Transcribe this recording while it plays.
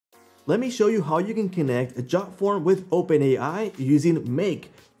let me show you how you can connect a Jotform with OpenAI using Make,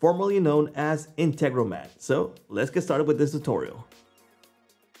 formerly known as Integromat. So let's get started with this tutorial.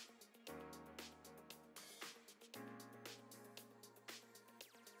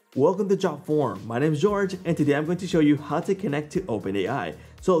 Welcome to Jotform. My name is George, and today I'm going to show you how to connect to OpenAI.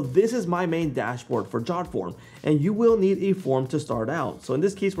 So this is my main dashboard for Jotform, and you will need a form to start out. So in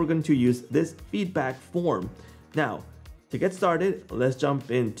this case, we're going to use this feedback form. Now, to get started, let's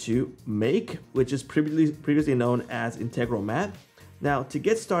jump into Make, which is previously known as Integromat. Now, to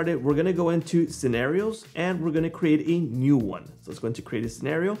get started, we're going to go into Scenarios, and we're going to create a new one. So it's going to create a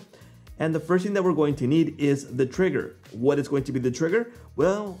scenario. And the first thing that we're going to need is the trigger. What is going to be the trigger?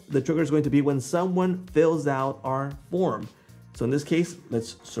 Well, the trigger is going to be when someone fills out our form. So in this case,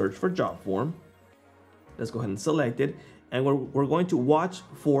 let's search for Jotform. Let's go ahead and select it. And we're going to watch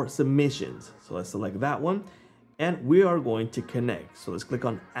for submissions. So let's select that one. And we are going to connect. So let's click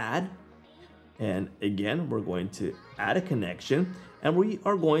on Add. And again, we're going to add a connection. And we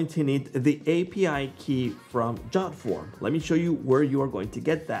are going to need the API key from Jotform. Let me show you where you are going to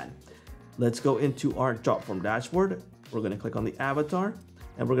get that. Let's go into our Jotform dashboard. We're going to click on the avatar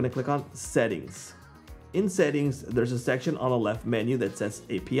and we're going to click on Settings. In Settings, there's a section on the left menu that says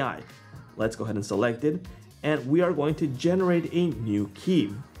API. Let's go ahead and select it. And we are going to generate a new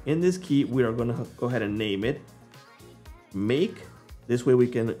key. In this key, we are going to go ahead and name it Make. This way we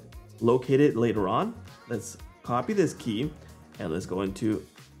can locate it later on. Let's copy this key and let's go into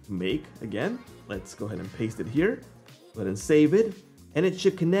Make again. Let's go ahead and paste it here. Go ahead and save it. And it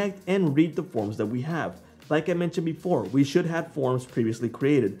should connect and read the forms that we have. Like I mentioned before, we should have forms previously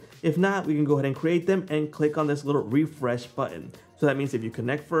created. If not, we can go ahead and create them and click on this little refresh button. So that means if you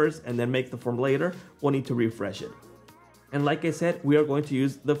connect first and then make the form later, we'll need to refresh it. And like I said, we are going to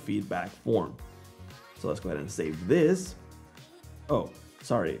use the feedback form. So let's go ahead and save this. Oh,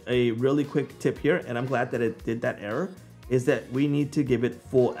 sorry, a really quick tip here, and I'm glad that it did that error, is that we need to give it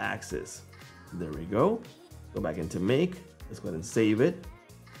full access. There we go. Go back into Make. Let's go ahead and save it.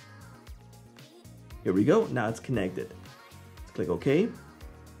 Here we go. Now it's connected. Let's click OK.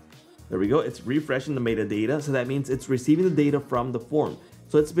 There we go. It's refreshing the metadata. So that means it's receiving the data from the form.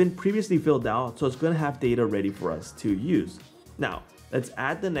 So it's been previously filled out. So it's going to have data ready for us to use. Now, let's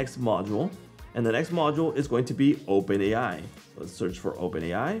add the next module. And the next module is going to be OpenAI. Let's search for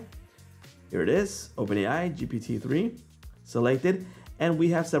OpenAI. Here it is. OpenAI GPT-3 selected. And we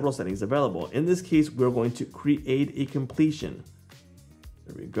have several settings available. In this case, we're going to create a completion.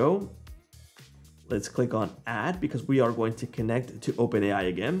 There we go. Let's click on Add because we are going to connect to OpenAI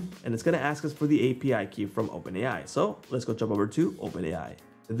again. And it's going to ask us for the API key from OpenAI. So let's go jump over to OpenAI.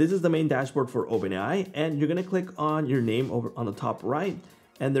 This is the main dashboard for OpenAI. And you're going to click on your name over on the top right.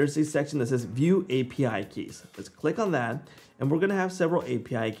 And there's a section that says View API Keys. Let's click on that. And we're going to have several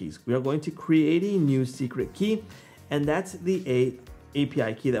API keys. We are going to create a new secret key. And that's the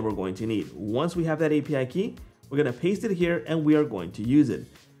API key that we're going to need. Once we have that API key, we're going to paste it here and we are going to use it.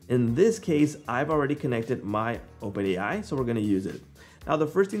 In this case, I've already connected my OpenAI, so we're going to use it. Now, the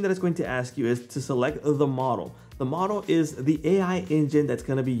first thing that it's going to ask you is to select the model. The model is the AI engine that's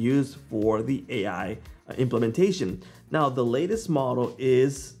going to be used for the AI implementation. Now, the latest model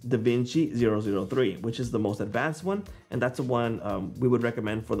is DaVinci 003, which is the most advanced one, and that's the one we would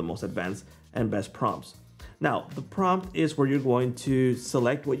recommend for the most advanced and best prompts. Now, the prompt is where you're going to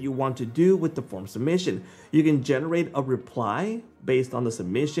select what you want to do with the form submission. You can generate a reply based on the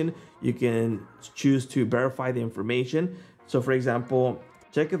submission. You can choose to verify the information. So for example,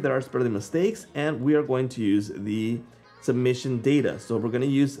 check if there are spelling mistakes, and we are going to use the submission data. So we're going to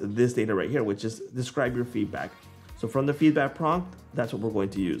use this data right here, which is describe your feedback. So from the feedback prompt, that's what we're going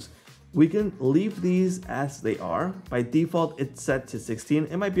to use. We can leave these as they are. By default, it's set to 16.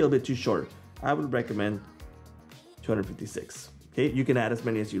 It might be a little bit too short. I would recommend 256. Okay, you can add as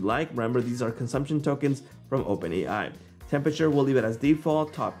many as you like. Remember, these are consumption tokens from OpenAI. Temperature, we'll leave it as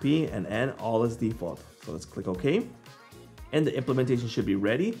default. Top P and N, all as default. So let's click OK. And the implementation should be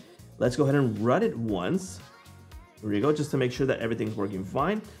ready. Let's go ahead and run it once. There you go, just to make sure that everything's working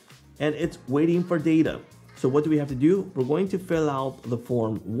fine. And it's waiting for data. So what do we have to do? We're going to fill out the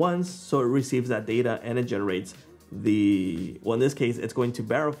form once so it receives that data and it generates well, in this case, it's going to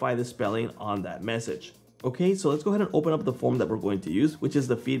verify the spelling on that message. Okay, so let's go ahead and open up the form that we're going to use, which is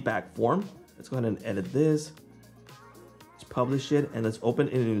the feedback form. Let's go ahead and edit this. Let's publish it and let's open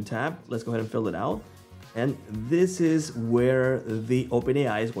in a new tab. Let's go ahead and fill it out. And this is where the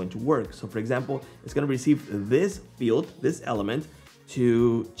OpenAI is going to work. So for example, it's going to receive this field, this element,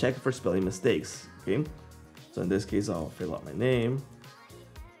 to check for spelling mistakes. Okay, so in this case, I'll fill out my name,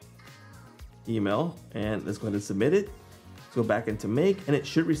 email, and let's go ahead and submit it. Let's go back into make and it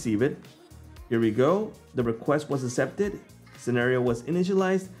should receive it. Here we go. The request was accepted. Scenario was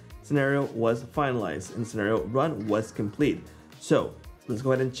initialized. Scenario was finalized and scenario run was complete. So let's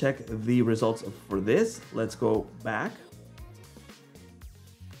go ahead and check the results for this. Let's go back.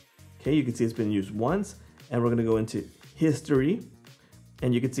 Okay, you can see it's been used once and we're gonna go into history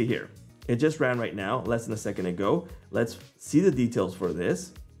and you can see here, it just ran right now, less than a second ago. Let's see the details for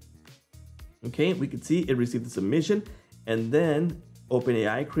this. Okay, we can see it received the submission and then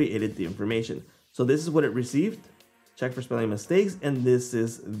OpenAI created the information. So this is what it received. Check for spelling mistakes, and this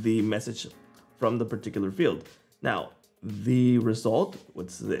is the message from the particular field. Now, the result,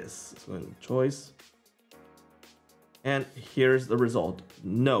 what's this? Let's go ahead and choice. And here's the result.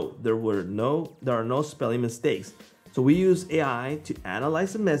 No, there are no spelling mistakes. So we use AI to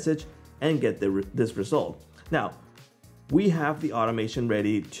analyze the message and get this result. Now, we have the automation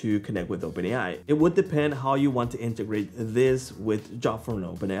ready to connect with OpenAI. It would depend how you want to integrate this with Jotform and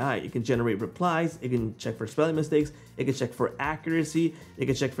OpenAI. It can generate replies, it can check for spelling mistakes, it can check for accuracy, it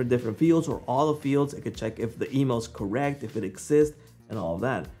can check for different fields or all the fields, it can check if the email is correct, if it exists, and all of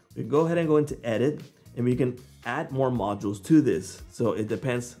that. We can go ahead and go into edit, and we can add more modules to this. So it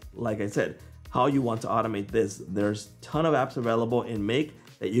depends, like I said, how you want to automate this. There's a ton of apps available in Make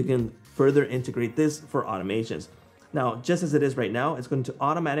that you can further integrate this for automations. Now, just as it is right now, it's going to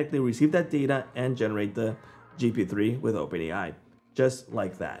automatically receive that data and generate the GP3 with OpenAI, just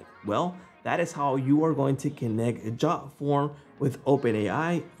like that. Well, that is how you are going to connect Jotform with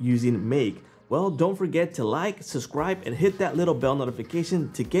OpenAI using Make. Well, don't forget to like, subscribe, and hit that little bell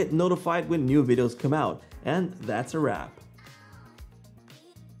notification to get notified when new videos come out. And that's a wrap.